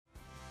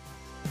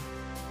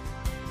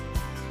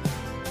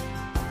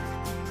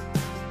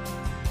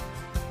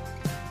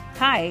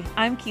Hi,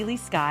 I'm Keely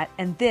Scott,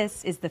 and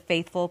this is the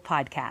Faithful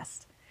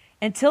Podcast.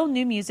 Until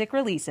new music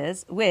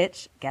releases,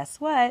 which, guess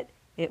what?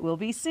 It will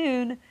be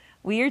soon.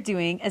 We are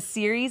doing a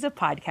series of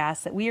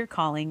podcasts that we are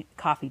calling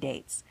Coffee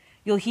Dates.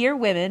 You'll hear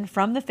women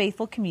from the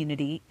Faithful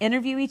community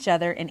interview each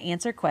other and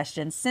answer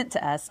questions sent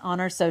to us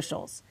on our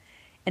socials.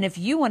 And if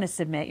you want to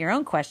submit your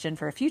own question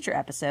for a future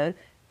episode,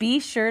 be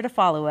sure to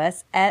follow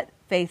us at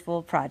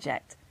Faithful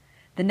Project.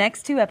 The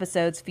next two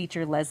episodes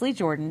feature Leslie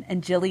Jordan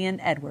and Jillian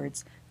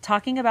Edwards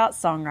talking about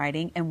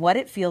songwriting and what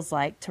it feels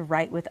like to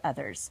write with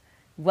others.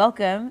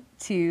 Welcome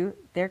to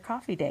their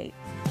coffee date.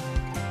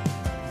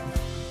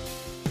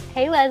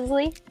 Hey,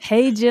 Leslie.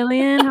 Hey,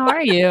 Jillian. How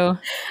are you?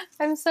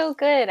 I'm so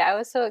good. I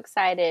was so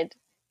excited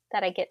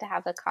that I get to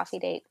have a coffee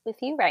date with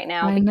you right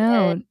now. I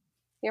know.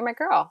 You're my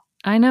girl.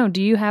 I know.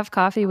 Do you have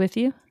coffee with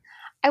you?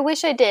 I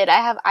wish I did.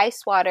 I have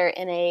ice water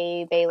in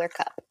a Baylor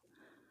cup.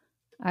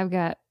 I've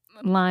got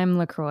lime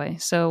LaCroix.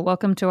 So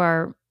welcome to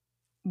our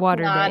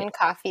water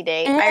non-coffee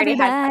date. Everybody.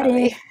 I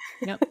already had coffee.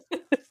 Yep.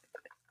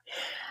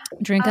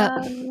 Drink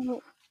up.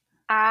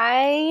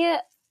 I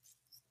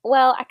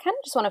kind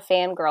of just want to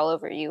fangirl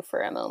over you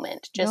for a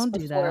moment. Just Don't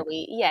do that.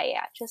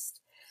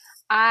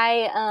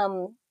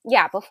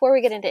 Before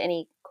we get into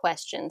any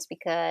questions,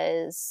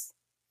 because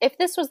if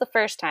this was the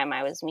first time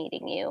I was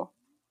meeting you,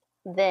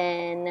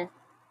 then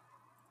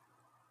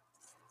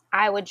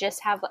I would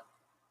just have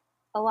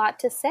a lot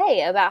to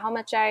say about how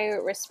much I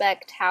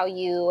respect how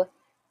you,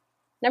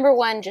 number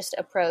one, just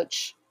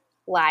approach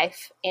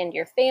life and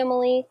your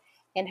family,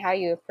 and how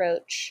you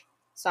approach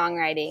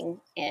songwriting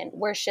and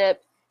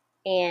worship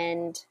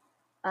and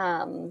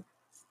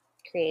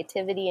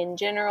creativity in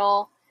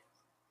general.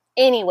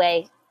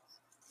 Anyway,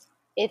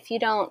 if you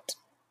don't,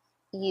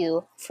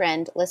 you,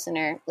 friend,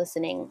 listener,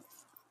 listening,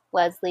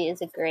 Leslie is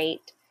a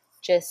great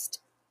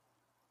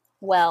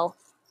well.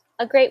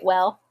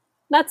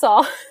 That's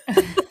all.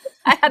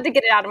 I had to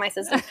get it out of my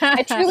system.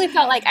 I truly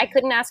felt like I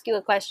couldn't ask you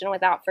a question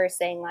without first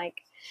saying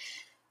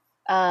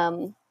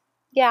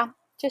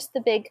just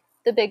the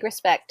big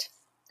respect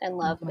and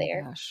love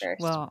there. Gosh.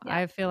 First. Well, yeah.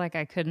 I feel like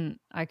I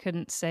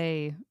couldn't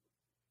say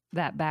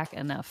that back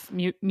enough.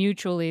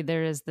 Mutually,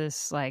 there is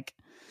this like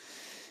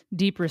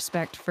deep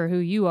respect for who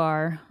you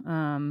are.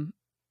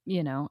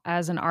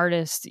 As an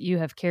artist, you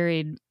have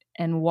carried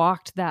and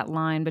walked that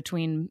line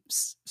between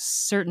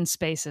certain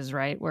spaces,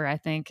 right? Where I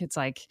think it's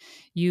like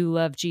you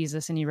love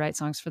Jesus and you write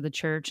songs for the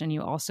church, and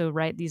you also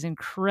write these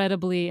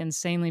incredibly,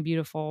 insanely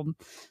beautiful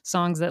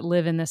songs that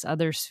live in this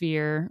other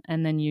sphere.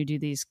 And then you do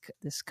this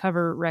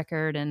cover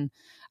record. And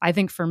I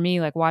think for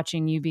me, like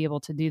watching you be able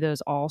to do those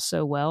all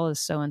so well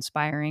is so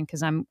inspiring,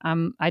 because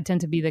I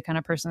tend to be the kind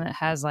of person that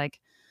has like,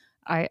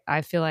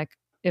 I feel like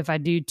if I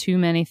do too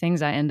many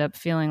things, I end up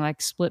feeling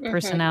like split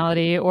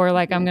personality, or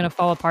like I'm going to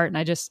fall apart.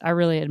 And I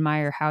really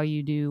admire how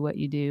you do what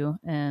you do.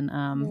 And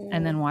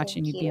then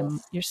watching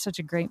you're such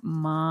a great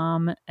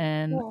mom.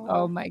 And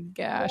oh my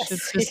gosh,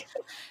 yes.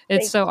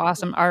 it's so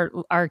awesome.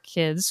 Our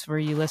kids, for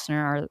you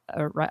listener,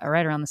 are right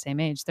around the same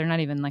age. They're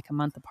not even like a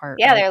month apart.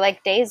 Yeah. Right? They're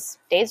like days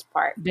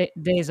apart.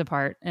 Days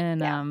apart.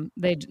 And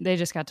they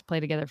just got to play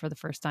together for the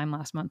first time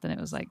last month. And it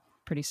was like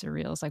pretty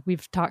surreal. It's like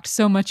we've talked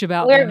so much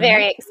about We're them.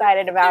 very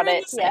excited about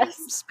it. Yes.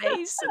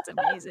 Space. It's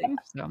amazing.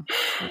 So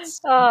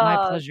it's my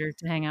pleasure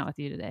to hang out with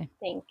you today.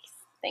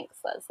 Thanks,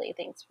 Leslie.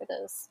 Thanks for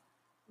those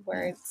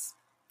words.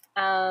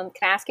 Can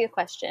I ask you a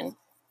question?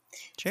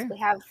 Sure. So we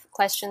have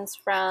questions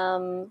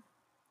from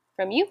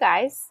you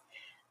guys.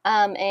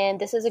 And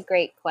this is a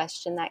great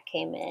question that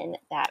came in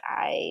that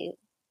I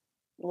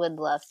would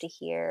love to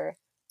hear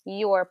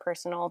your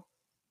personal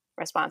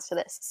response to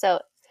this. So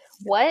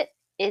what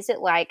is it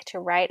like to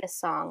write a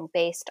song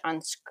based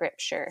on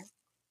scripture?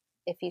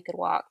 If you could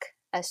walk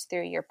us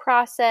through your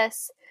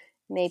process,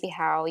 maybe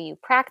how you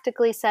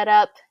practically set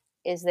up.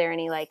 Is there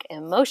any like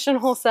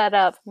emotional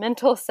setup,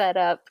 mental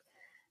setup,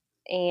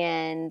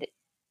 and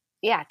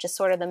just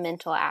sort of the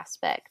mental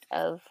aspect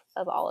of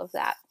all of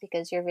that,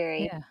 because you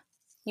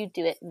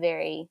do it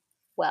very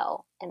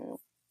well, and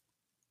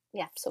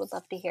so would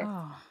love to hear.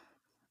 Oh,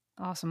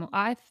 awesome.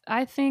 Well,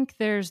 I think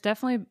there's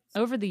definitely,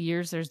 over the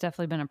years, there's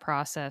definitely been a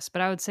process,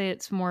 but I would say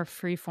it's more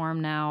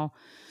freeform now,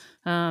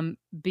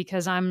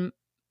 because I'm,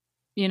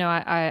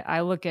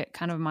 I look at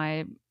kind of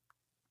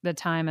the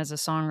time as a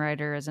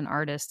songwriter, as an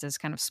artist, is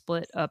kind of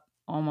split up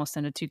almost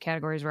into two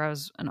categories, where I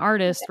was an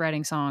artist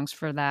writing songs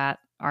for that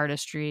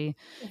artistry.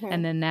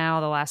 And then now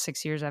the last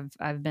 6 years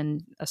I've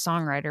been a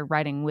songwriter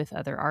writing with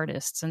other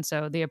artists. And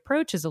so the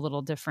approach is a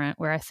little different,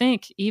 where I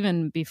think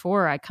even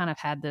before I kind of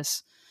had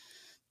this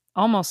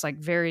almost like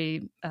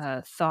very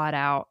thought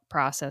out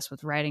process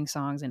with writing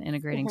songs and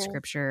integrating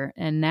scripture.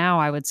 And now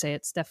I would say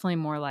it's definitely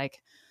more like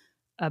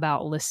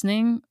about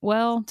listening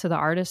well to the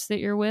artist that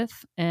you're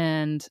with.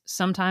 And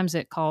sometimes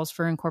it calls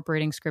for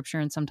incorporating scripture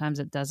and sometimes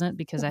it doesn't,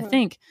 because I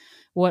think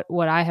what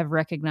I have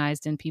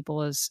recognized in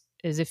people is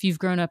is if you've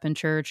grown up in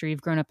church or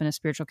you've grown up in a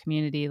spiritual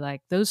community,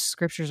 like those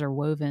scriptures are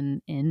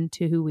woven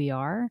into who we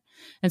are.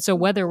 And so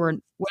whether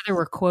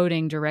we're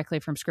quoting directly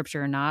from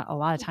scripture or not, a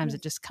lot of times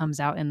it just comes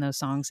out in those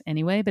songs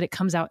anyway, but it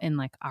comes out in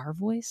like our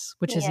voice,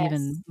 which is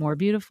even more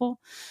beautiful.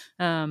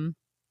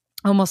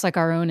 Almost like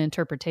our own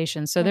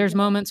interpretation. So there's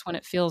moments when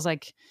it feels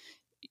like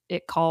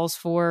it calls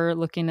for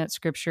looking at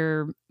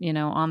scripture,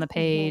 on the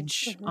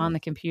page, on the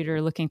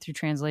computer, looking through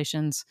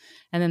translations.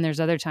 And then there's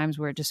other times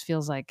where it just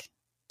feels like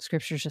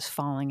scripture's just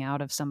falling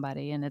out of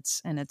somebody. And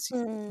it's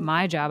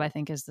my job, I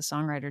think, as the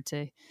songwriter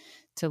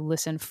to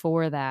listen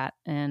for that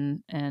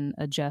and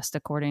adjust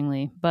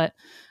accordingly. But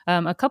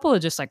a couple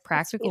of just like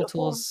practical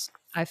tools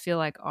I feel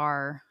like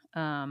are,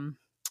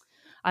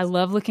 I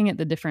love looking at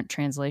the different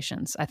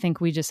translations. I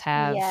think we just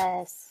have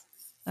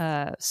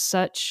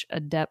such a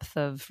depth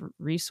of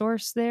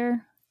resource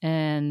there.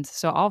 And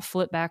so I'll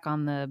flip back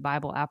on the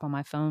Bible app on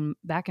my phone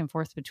back and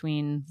forth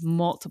between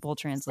multiple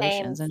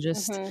translations and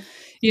just,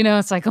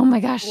 it's like, oh my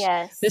gosh,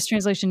 this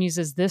translation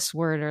uses this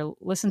word, or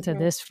listen to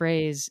this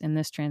phrase in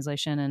this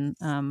translation.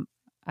 And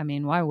I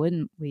mean, why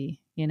wouldn't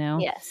we,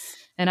 Yes.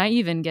 And I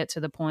even get to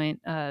the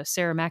point,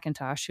 Sarah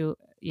McIntosh, who,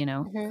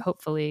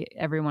 hopefully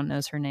everyone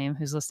knows her name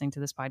who's listening to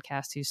this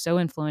podcast, who's so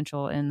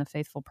influential in the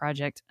Faithful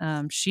Project.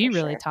 She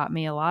really taught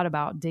me a lot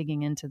about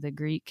digging into the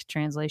Greek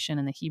translation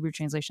and the Hebrew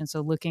translation.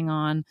 So looking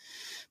on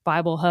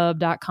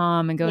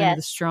BibleHub.com and going to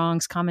the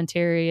Strong's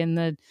commentary and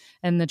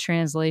the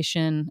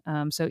translation.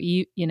 So,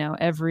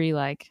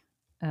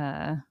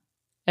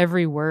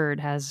 every word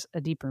has a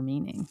deeper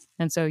meaning.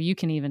 And so you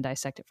can even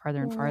dissect it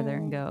farther and farther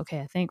and go, okay,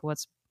 I think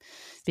what's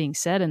being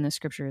said in the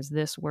scripture is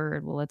this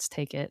word. Well, let's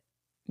take it,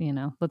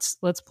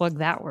 let's plug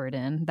that word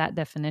in, that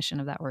definition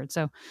of that word.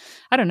 So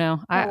I don't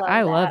know.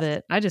 I love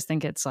it. I just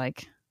think it's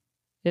like,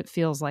 it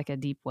feels like a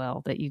deep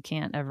well that you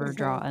can't ever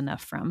draw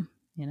enough from,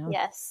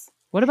 Yes.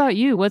 What about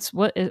you?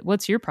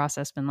 What's your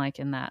process been like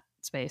in that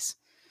space?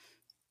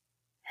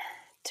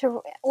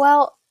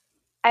 Well,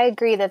 I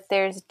agree that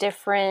there's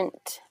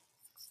different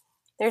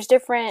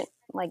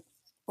like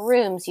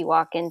rooms you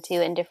walk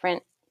into and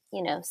different,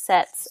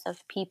 sets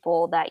of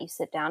people that you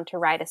sit down to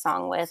write a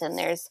song with. And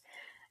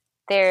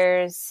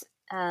there's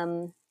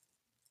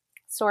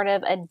sort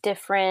of a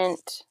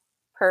different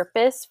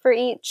purpose for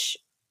each,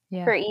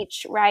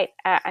 right?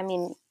 I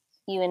mean,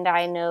 you and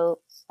I know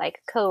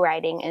like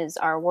co-writing is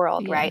our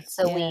world, right?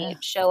 So we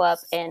show up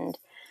and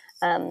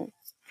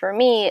for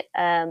me,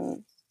 I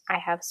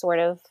have sort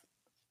of,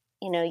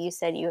 you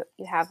said you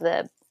have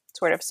the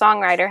sort of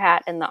songwriter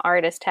hat and the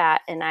artist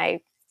hat, and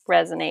I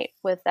resonate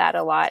with that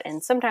a lot.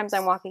 And sometimes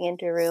I'm walking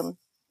into a room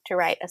to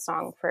write a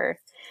song for,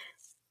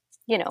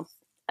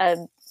 a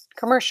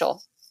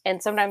commercial.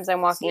 And sometimes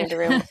I'm walking into a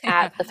room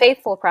at the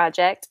Faithful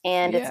Project,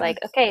 and it's like,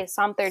 okay,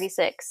 Psalm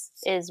 36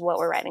 is what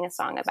we're writing a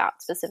song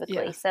about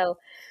specifically. Yeah. So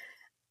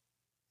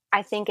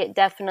I think it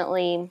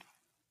definitely,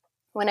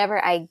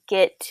 whenever I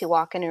get to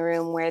walk in a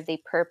room where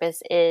the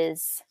purpose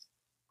is,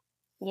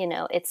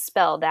 it's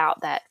spelled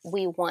out that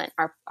we want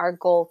our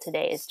goal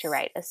today is to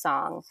write a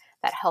song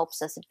that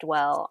helps us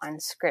dwell on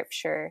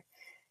scripture.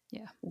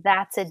 Yeah.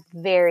 That's a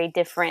very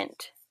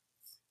different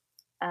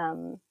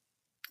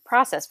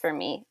process for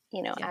me,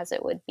 as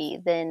it would be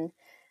than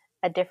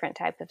a different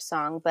type of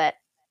song. But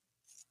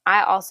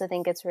I also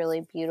think it's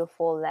really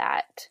beautiful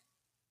that,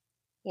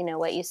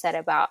 what you said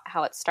about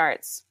how it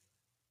starts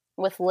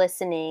with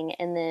listening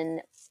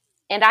and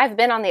I've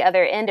been on the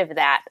other end of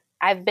that.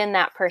 I've been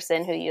that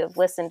person who you have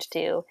listened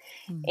to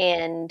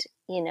and,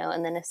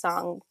 and then a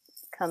song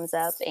comes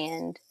up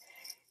and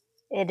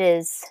it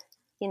is,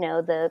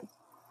 the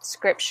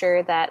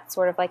scripture that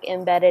sort of like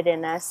embedded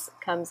in us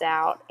comes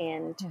out.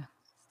 And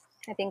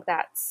I think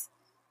that's,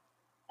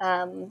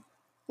 you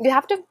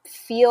have to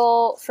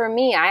feel, for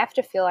me, I have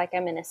to feel like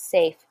I'm in a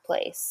safe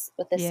place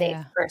with a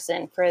safe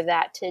person for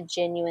that to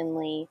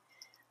genuinely,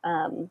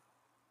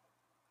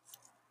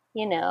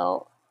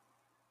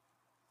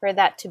 for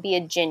that to be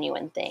a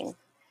genuine thing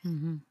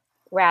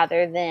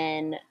rather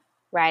than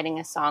writing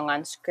a song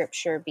on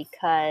scripture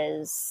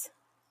because,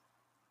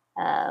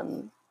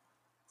 I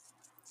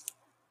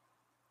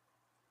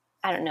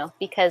don't know,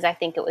 because I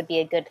think it would be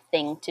a good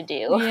thing to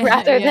do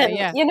rather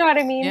than, you know what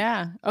I mean?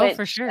 Yeah. Oh,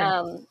 for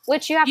sure.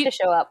 Which you have to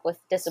show up with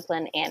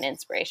discipline and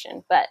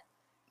inspiration, but,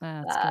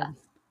 that's good.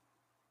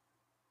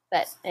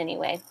 But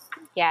anyway,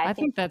 I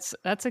think that's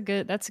a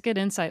good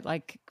insight.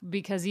 Like,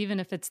 because even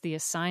if it's the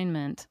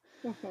assignment,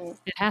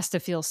 it has to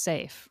feel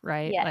safe,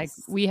 right? Yes. Like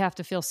we have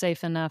to feel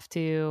safe enough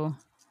to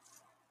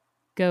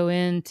go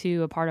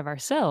into a part of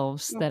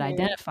ourselves that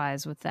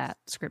identifies with that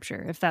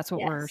scripture, if that's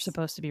what we're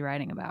supposed to be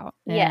writing about.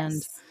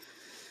 Yes.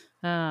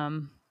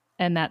 And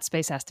that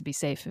space has to be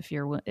safe if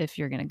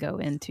you're going to go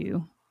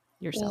into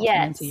yourself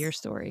and into your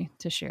story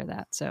to share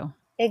that. So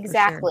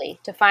exactly,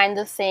 to find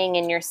the thing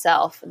in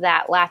yourself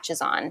that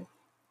latches on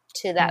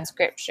to that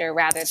scripture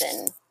rather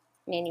than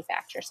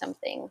manufacture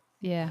something.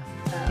 Yeah.